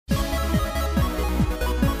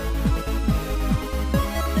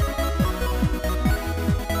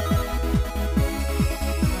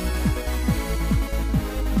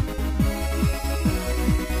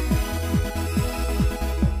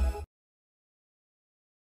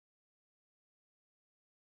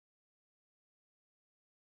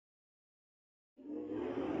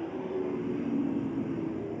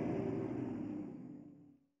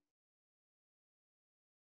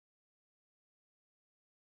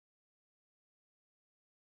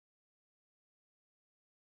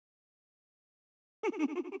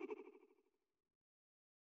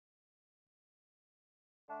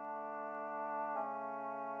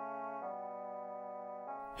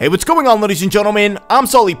Hey, what's going on, ladies and gentlemen? I'm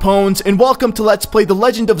SullyPwnz, and welcome to Let's Play The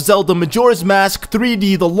Legend of Zelda Majora's Mask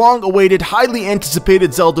 3D, the long-awaited, highly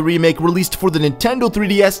anticipated Zelda remake released for the Nintendo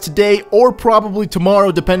 3DS today, or probably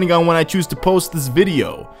tomorrow, depending on when I choose to post this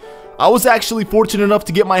video. I was actually fortunate enough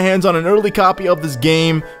to get my hands on an early copy of this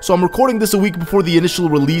game, so I'm recording this a week before the initial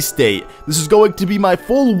release date. This is going to be my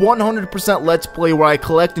full 100% Let's Play where I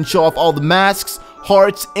collect and show off all the masks,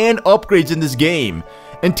 hearts, and upgrades in this game.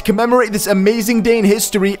 And to commemorate this amazing day in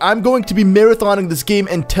history, I'm going to be marathoning this game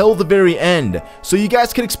until the very end. So you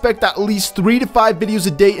guys can expect at least 3 to 5 videos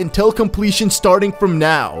a day until completion starting from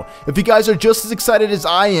now. If you guys are just as excited as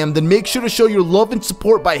I am, then make sure to show your love and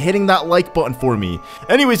support by hitting that like button for me.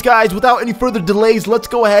 Anyways guys, without any further delays, let's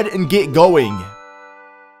go ahead and get going.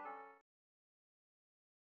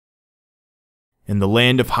 In the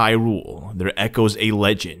land of Hyrule, there echoes a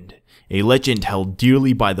legend held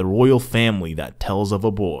dearly by the royal family that tells of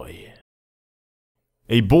a boy.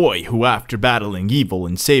 A boy who, after battling evil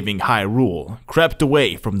and saving Hyrule, crept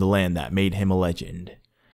away from the land that made him a legend.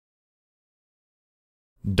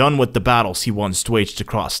 Done with the battles he once waged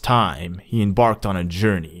across time, he embarked on a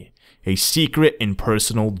journey, a secret and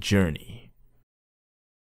personal journey.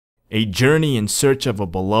 A journey in search of a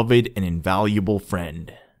beloved and invaluable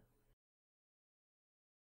friend.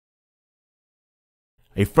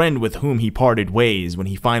 A friend with whom he parted ways when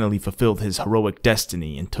he finally fulfilled his heroic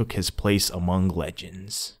destiny and took his place among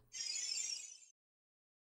legends.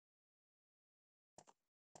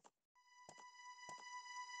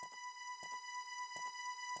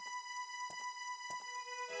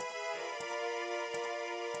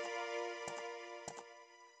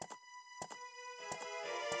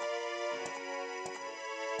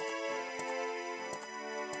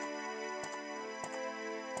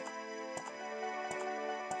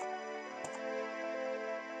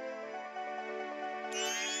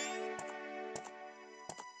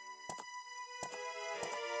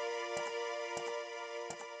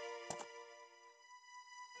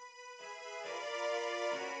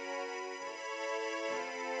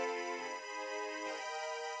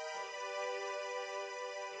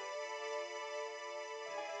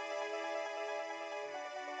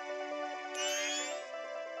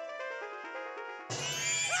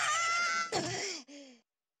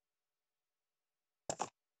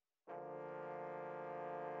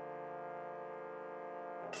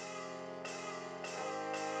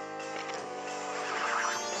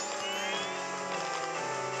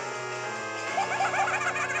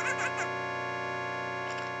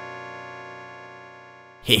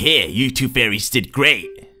 Heh, you two fairies did great.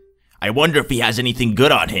 I wonder if he has anything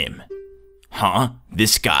good on him. Huh?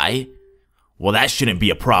 This guy? Well, that shouldn't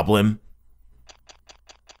be a problem.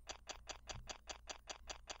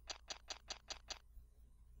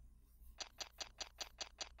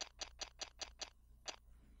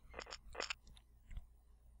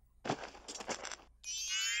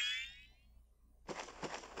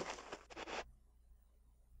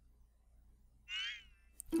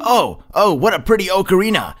 Oh, what a pretty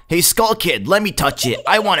ocarina. Hey, Skull Kid, let me touch it.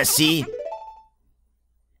 I want to see.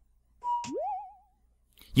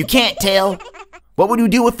 You can't, Tail. What would you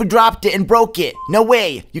do if we dropped it and broke it? No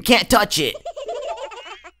way, you can't touch it.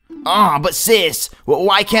 Aw, but sis,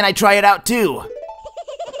 why can't I try it out too?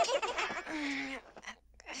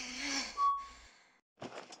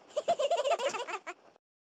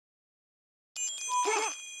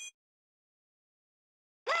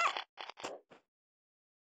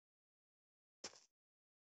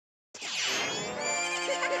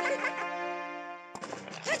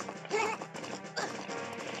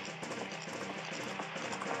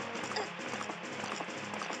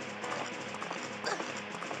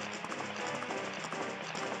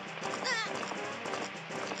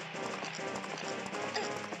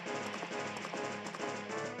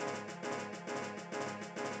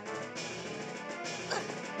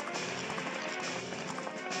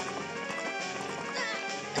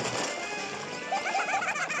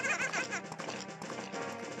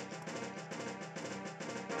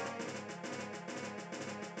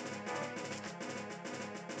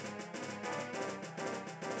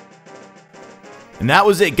 And that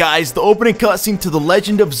was it, guys, the opening cutscene to The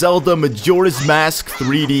Legend of Zelda Majora's Mask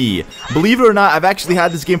 3D. Believe it or not, I've actually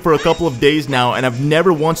had this game for a couple of days now, and I've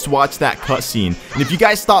never once watched that cutscene. And if you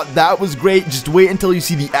guys thought that was great, just wait until you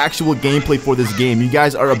see the actual gameplay for this game. You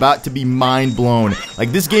guys are about to be mind blown.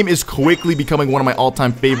 Like, this game is quickly becoming one of my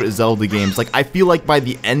all-time favorite Zelda games. Like, I feel like by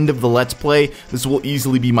the end of the Let's Play, this will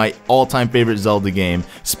easily be my all-time favorite Zelda game.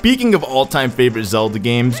 Speaking of all-time favorite Zelda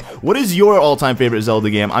games, what is your all-time favorite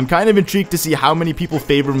Zelda game? I'm kind of intrigued to see how many people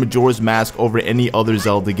favor Majora's Mask over any other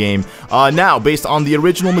Zelda game. Now, based on the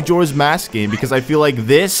original Majora's Mask game, because I feel like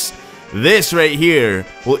this right here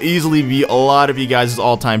will easily be a lot of you guys'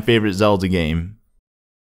 all-time favorite Zelda game.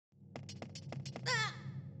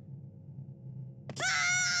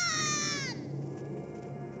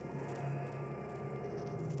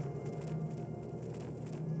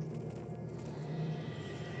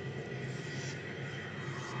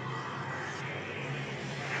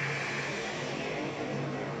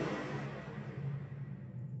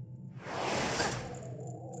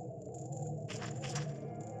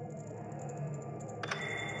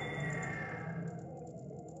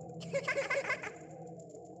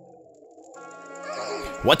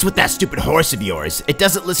 What's with that stupid horse of yours? It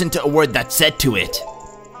doesn't listen to a word that's said to it.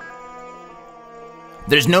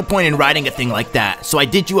 There's no point in riding a thing like that, so I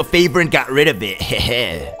did you a favor and got rid of it,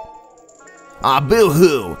 heh. Aw,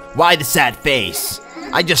 boo-hoo, why the sad face?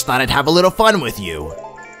 I just thought I'd have a little fun with you.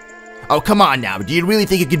 Oh, come on now, do you really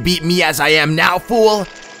think you could beat me as I am now, fool?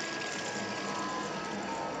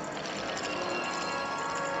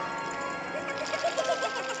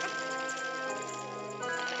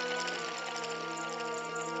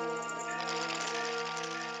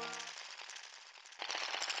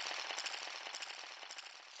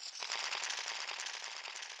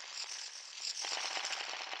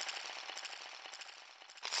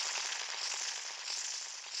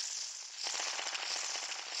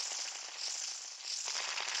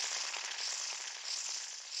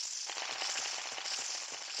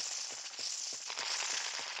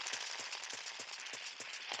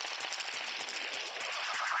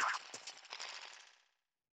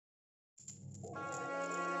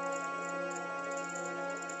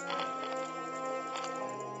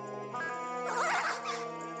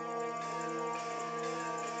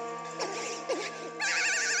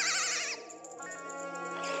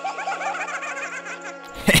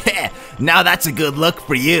 Now that's a good look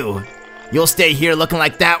for you. You'll stay here looking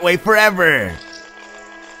like that way forever.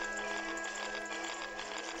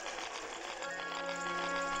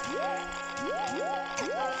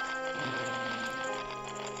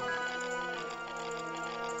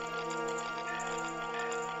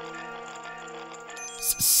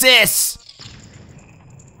 Sis!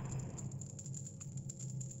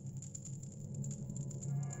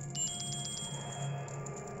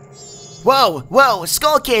 Whoa,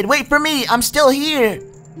 Skull Kid, wait for me, I'm still here.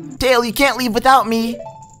 Tail, you can't leave without me.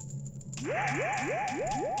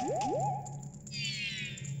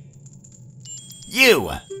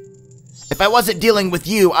 You! If I wasn't dealing with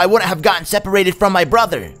you, I wouldn't have gotten separated from my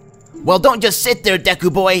brother. Well, don't just sit there,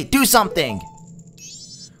 Deku boy, do something.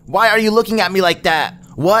 Why are you looking at me like that?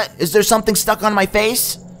 What? Is there something stuck on my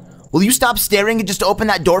face? Will you stop staring and just open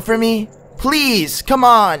that door for me? Please, come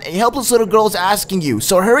on, a helpless little girl's asking you,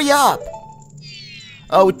 so hurry up.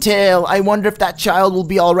 Oh, Tail, I wonder if that child will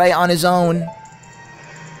be alright on his own.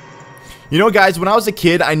 You know, guys, when I was a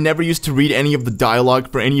kid, I never used to read any of the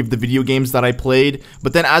dialogue for any of the video games that I played,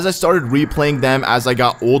 but then as I started replaying them as I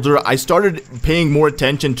got older, I started paying more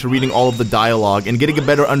attention to reading all of the dialogue and getting a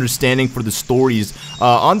better understanding for the stories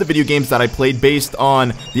on the video games that I played based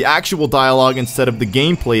on the actual dialogue instead of the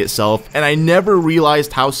gameplay itself, and I never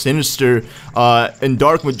realized how sinister and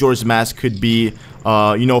dark Majora's Mask could be,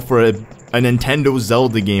 you know, for a Nintendo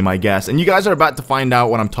Zelda game, I guess. And you guys are about to find out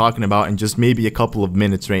what I'm talking about in just maybe a couple of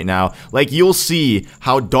minutes right now. Like, you'll see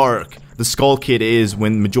how dark the Skull Kid is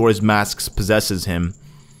when Majora's Mask possesses him.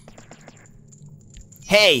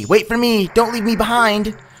 Hey, wait for me, don't leave me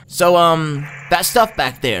behind. So, that stuff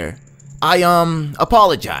back there, I,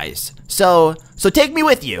 apologize. So take me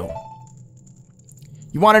with you.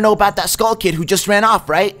 You wanna know about that Skull Kid who just ran off,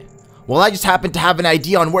 right? Well, I just happen to have an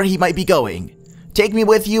idea on where he might be going. Take me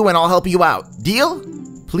with you and I'll help you out. Deal?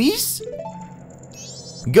 Please?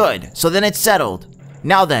 Good, so then it's settled.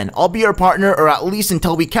 Now then, I'll be your partner, or at least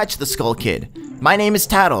until we catch the Skull Kid. My name is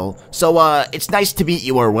Tattle, so it's nice to meet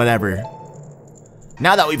you or whatever.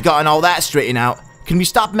 Now that we've gotten all that straightened out, can we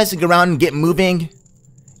stop messing around and get moving?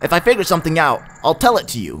 If I figure something out, I'll tell it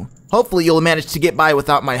to you. Hopefully you'll manage to get by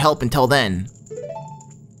without my help until then.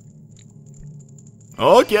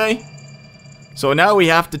 Okay. So now we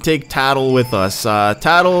have to take Tattle with us.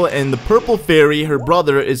 Tattle and the purple fairy, her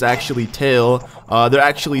brother, is actually Tail. They're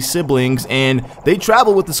actually siblings, and they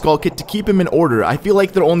travel with the Skull Kid to keep him in order. I feel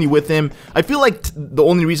like they're only with him. I feel like the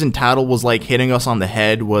only reason Tattle was like hitting us on the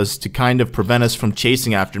head was to kind of prevent us from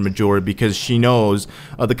chasing after Majora, because she knows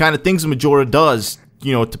the kind of things Majora does,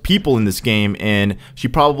 you know, to people in this game, and she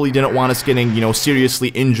probably didn't want us getting, you know, seriously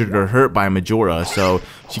injured or hurt by Majora, so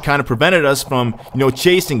she kind of prevented us from, you know,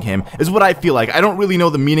 chasing him, is what I feel like. I don't really know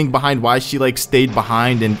the meaning behind why she, like, stayed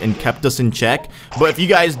behind and kept us in check, but if you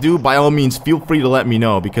guys do, by all means, feel free to let me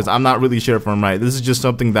know, because I'm not really sure if I'm right. This is just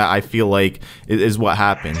something that I feel like is what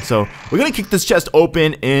happened. So, we're gonna kick this chest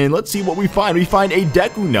open, and let's see what we find. We find a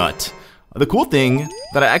Deku Nut. The cool thing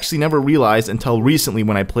that I actually never realized until recently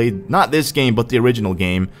when I played, not this game, but the original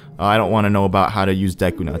game, I don't want to know about how to use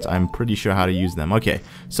Deku Nuts. I'm pretty sure how to use them. Okay,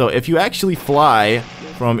 so if you actually fly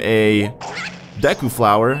from a Deku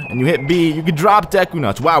Flower and you hit B, you can drop Deku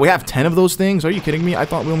Nuts. Wow, we have 10 of those things? Are you kidding me? I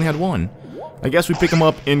thought we only had 1. I guess we pick them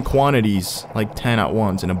up in quantities, like 10 at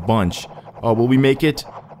once in a bunch. Oh, will we make it?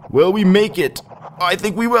 Will we make it? Oh, I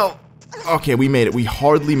think we will. Okay, we made it. We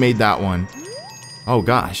hardly made that one. Oh,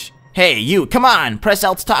 gosh. Hey, you, come on, press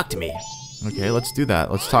L to talk to me. Okay, let's do that.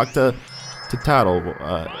 Let's talk to Tattle.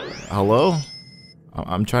 Hello?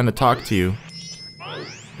 I'm trying to talk to you.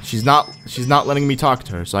 She's not letting me talk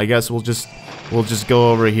to her, so I guess we'll just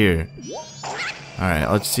go over here. Alright,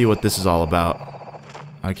 let's see what this is all about.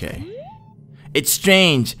 Okay. It's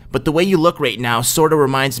strange, but the way you look right now sorta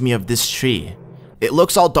reminds me of this tree. It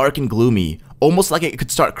looks all dark and gloomy, almost like it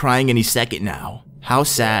could start crying any second now. How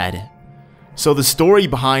sad. So the story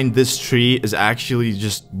behind this tree is actually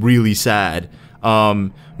just really sad.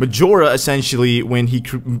 Majora essentially, when he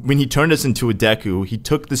turned us into a Deku, he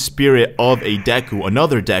took the spirit of a Deku,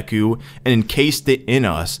 another Deku, and encased it in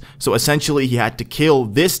us. So essentially he had to kill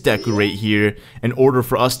this Deku right here in order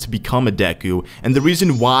for us to become a Deku. And the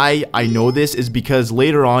reason why I know this is because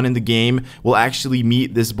later on in the game, we'll actually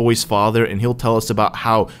meet this boy's father, and he'll tell us about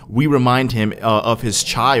how we remind him of his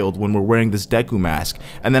child when we're wearing this Deku mask.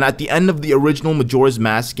 And then at the end of the original Majora's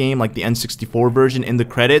Mask game, like the N64 version, in the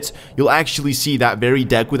credits, you'll actually see that very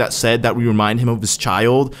Deku that said that we remind him of his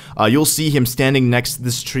child. You'll see him standing next to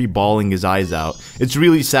this tree bawling his eyes out. It's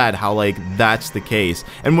really sad how, like, that's the case.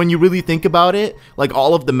 And when you really think about it, like,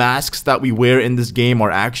 all of the masks that we wear in this game are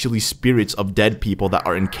actually spirits of dead people that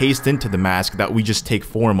are encased into the mask that we just take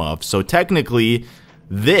form of. So technically,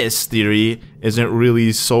 this theory isn't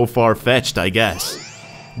really so far-fetched, I guess.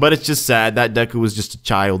 But it's just sad that Deku was just a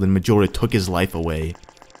child and Majora took his life away.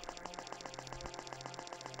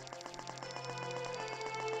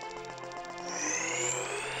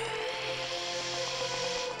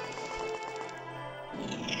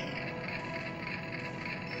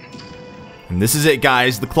 And this is it,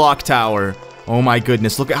 guys, the clock tower. Oh my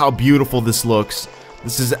goodness, look at how beautiful this looks.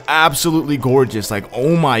 This is absolutely gorgeous. Like,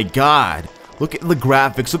 oh my god. Look at the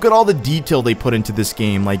graphics. Look at all the detail they put into this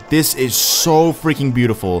game. Like, this is so freaking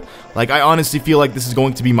beautiful. Like, I honestly feel like this is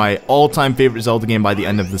going to be my all-time favorite Zelda game by the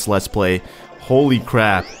end of this Let's Play. Holy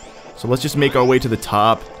crap. So let's just make our way to the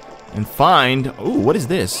top and find... Oh, what is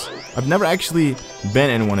this? I've never actually been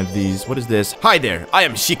in one of these. What is this? Hi there, I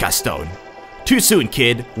am Sheikah Stone. Too soon,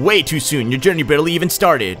 kid. Way too soon. Your journey barely even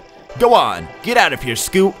started. Go on. Get out of here,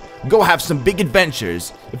 Scoot. Go have some big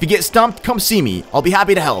adventures. If you get stumped, come see me. I'll be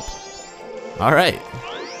happy to help. Alright.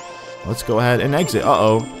 Let's go ahead and exit.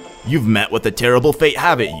 Uh-oh. You've met with a terrible fate,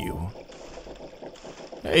 haven't you?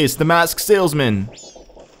 Hey, it's the masked salesman.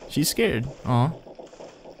 She's scared. Aw.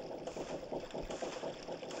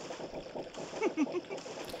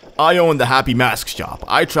 I own the Happy Mask Shop.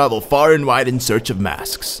 I travel far and wide in search of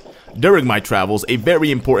masks. During my travels, a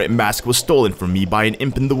very important mask was stolen from me by an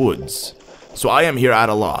imp in the woods. So I am here at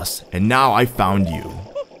a loss, and now I found you.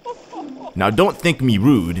 Now don't think me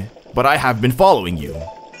rude, but I have been following you.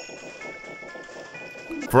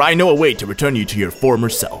 For I know a way to return you to your former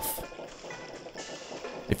self.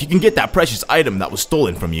 If you can get that precious item that was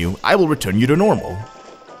stolen from you, I will return you to normal.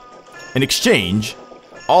 In exchange,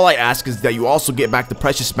 all I ask is that you also get back the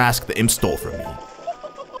precious mask the imp stole from me.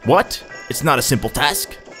 What? It's not a simple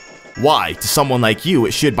task? Why, to someone like you,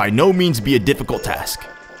 it should by no means be a difficult task.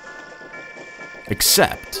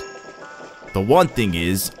 Except, the one thing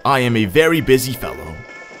is, I am a very busy fellow,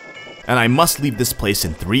 and I must leave this place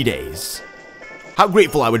in 3 days. How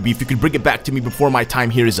grateful I would be if you could bring it back to me before my time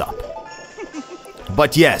here is up.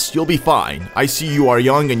 But yes, you'll be fine. I see you are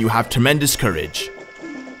young and you have tremendous courage.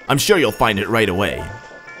 I'm sure you'll find it right away.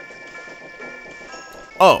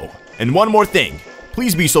 Oh, and one more thing.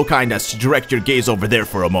 Please be so kind as to direct your gaze over there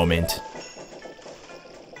for a moment.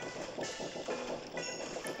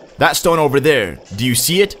 That stone over there, do you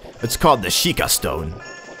see it? It's called the Sheikah stone.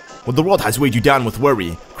 When the world has weighed you down with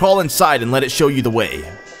worry, crawl inside and let it show you the way.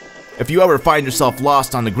 If you ever find yourself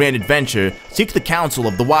lost on a grand adventure, seek the counsel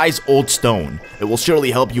of the wise old stone. It will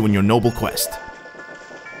surely help you in your noble quest.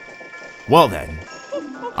 Well then,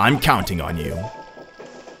 I'm counting on you.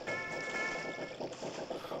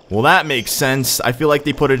 Well, that makes sense. I feel like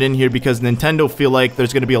they put it in here because Nintendo feel like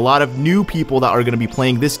there's going to be a lot of new people that are going to be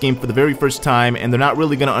playing this game for the very first time, and they're not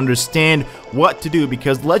really going to understand what to do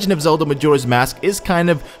because The Legend of Zelda Majora's Mask is kind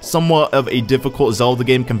of somewhat of a difficult Zelda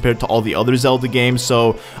game compared to all the other Zelda games,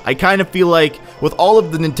 so I kind of feel like with all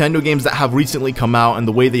of the Nintendo games that have recently come out and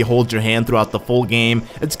the way they hold your hand throughout the full game,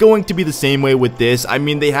 it's going to be the same way with this. I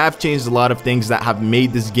mean, they have changed a lot of things that have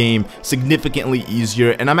made this game significantly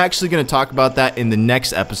easier, and I'm actually going to talk about that in the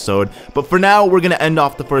next episode. But for now, we're going to end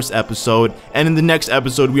off the first episode, and in the next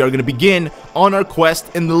episode, we are going to begin on our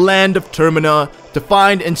quest in the land of Termina to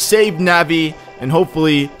find and save Navi and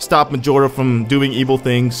hopefully stop Majora from doing evil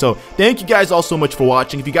things. So thank you guys all so much for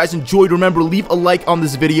watching. If you guys enjoyed, remember, leave a like on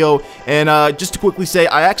this video. And just to quickly say,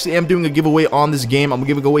 I actually am doing a giveaway on this game. I'm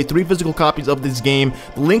giving away 3 physical copies of this game.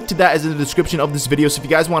 The link to that is in the description of this video. So if you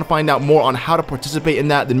guys want to find out more on how to participate in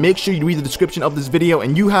that, then make sure you read the description of this video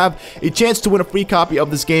and you have a chance to win a free copy of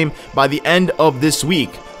this game by the end of this week.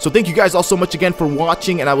 So thank you guys all so much again for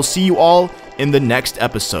watching, and I will see you all in the next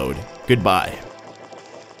episode. Goodbye.